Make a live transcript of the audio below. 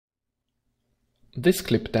This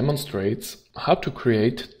clip demonstrates how to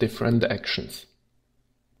create different actions.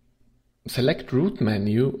 Select Root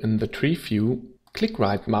menu in the tree view, click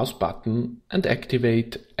right mouse button and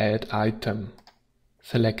activate Add Item.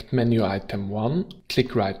 Select menu item 1,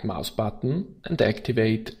 click right mouse button and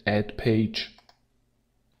activate Add Page.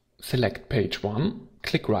 Select page 1,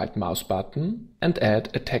 click right mouse button and add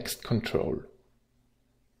a text control.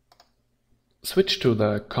 Switch to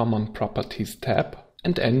the Common Properties tab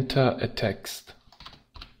and enter a text.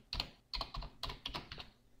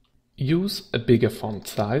 Use a bigger font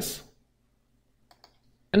size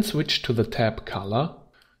and switch to the tab Color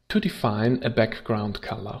to define a background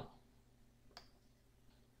color.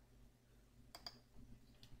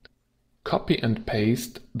 Copy and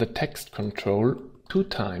paste the text control 2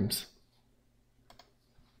 times.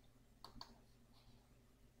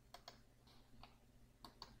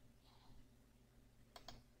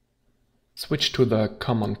 Switch to the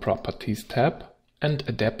Common Properties tab and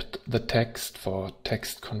adapt the text for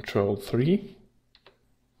Text Control 3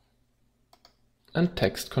 and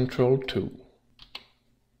Text Control 2.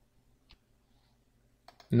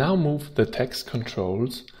 Now move the text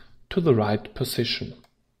controls to the right position.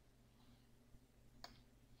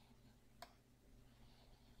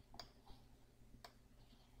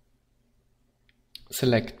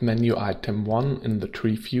 Select menu item 1 in the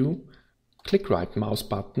tree view, click right mouse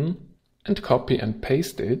button and copy and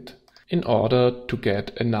paste it in order to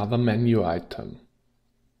get another menu item.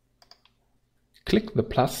 Click the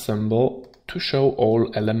plus symbol to show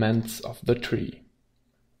all elements of the tree.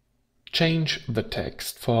 Change the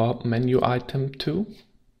text for menu item 2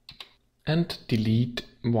 and delete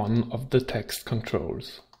one of the text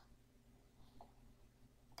controls.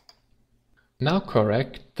 Now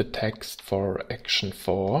correct the text for Action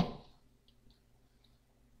 4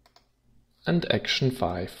 and Action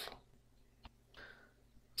 5.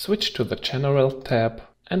 Switch to the General tab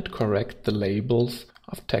and correct the labels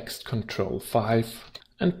of Text Control 5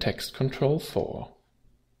 and Text Control 4.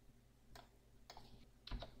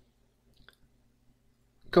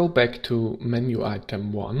 Go back to menu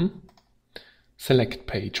item 1, select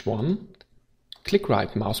page 1, click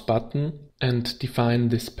right mouse button and define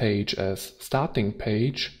this page as starting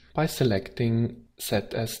page by selecting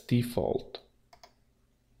Set as Default.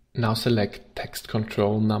 Now select text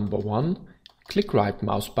control number 1, click right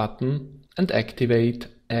mouse button and activate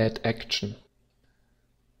Add Action.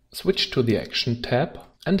 Switch to the Action tab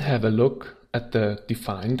and have a look at the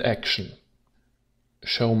defined action.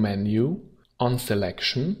 Show menu, on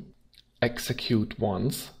selection, execute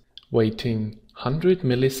once, waiting 100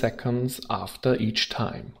 milliseconds after each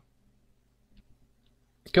time.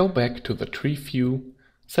 Go back to the tree view,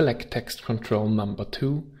 select text control number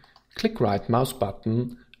 2, click right mouse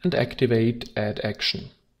button and activate Add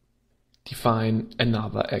Action. Define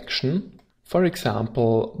another action, for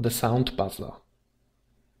example the sound buzzer.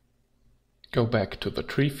 Go back to the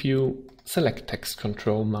tree view, select text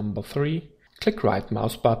control number 3, click right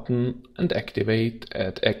mouse button and activate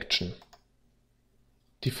Add Action.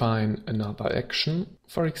 Define another action,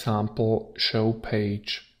 for example Show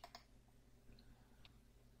Page.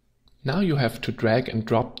 Now you have to drag and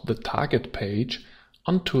drop the target page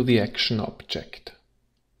onto the action object.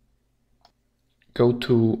 Go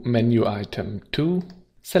to menu item 2,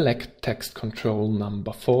 select text control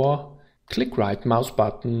number 4, click right mouse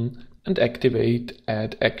button and activate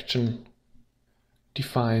Add Action.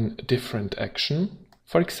 Define a different action,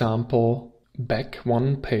 for example back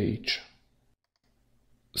one page.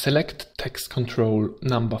 Select text control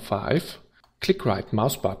number 5, click right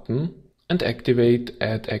mouse button and activate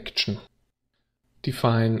Add Action.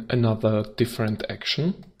 Define another different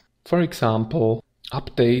action, for example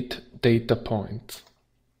update data points.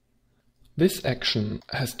 This action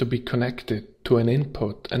has to be connected to an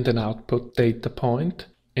input and an output data point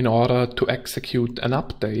in order to execute an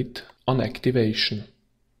update on activation.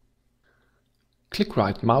 Click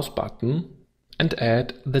right mouse button and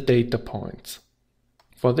add the data points.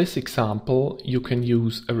 For this example you can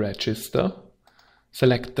use a register.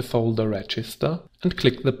 Select the folder Register and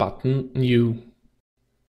click the button New.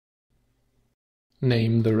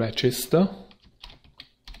 Name the register.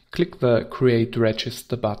 Click the Create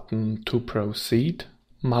Register button to proceed.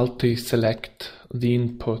 Multi-select the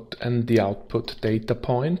input and the output data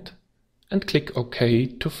point and click OK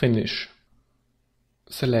to finish.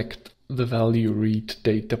 Select the value read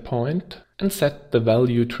data point and set the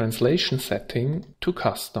value translation setting to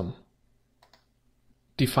custom.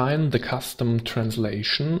 Define the custom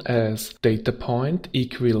translation as data point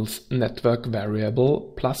equals network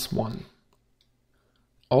variable plus 1.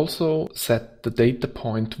 Also set the data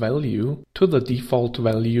point value to the default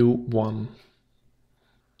value 1.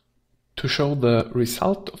 To show the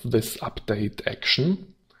result of this update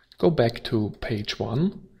action, go back to page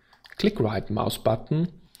 1, click right mouse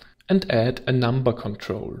button and add a number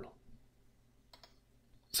control.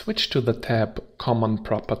 Switch to the tab Common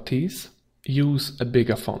Properties, use a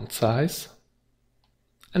bigger font size,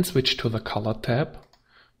 and switch to the Color tab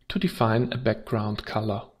to define a background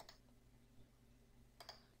color.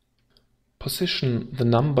 Position the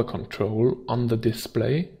number control on the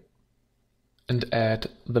display and add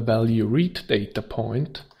the value read data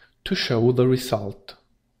point to show the result.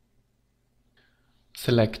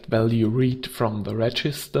 Select value read from the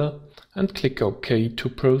register and click OK to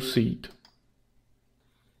proceed.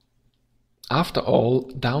 After all,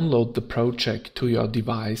 download the project to your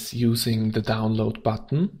device using the Download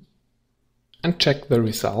button and check the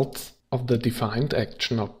results of the defined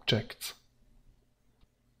action objects.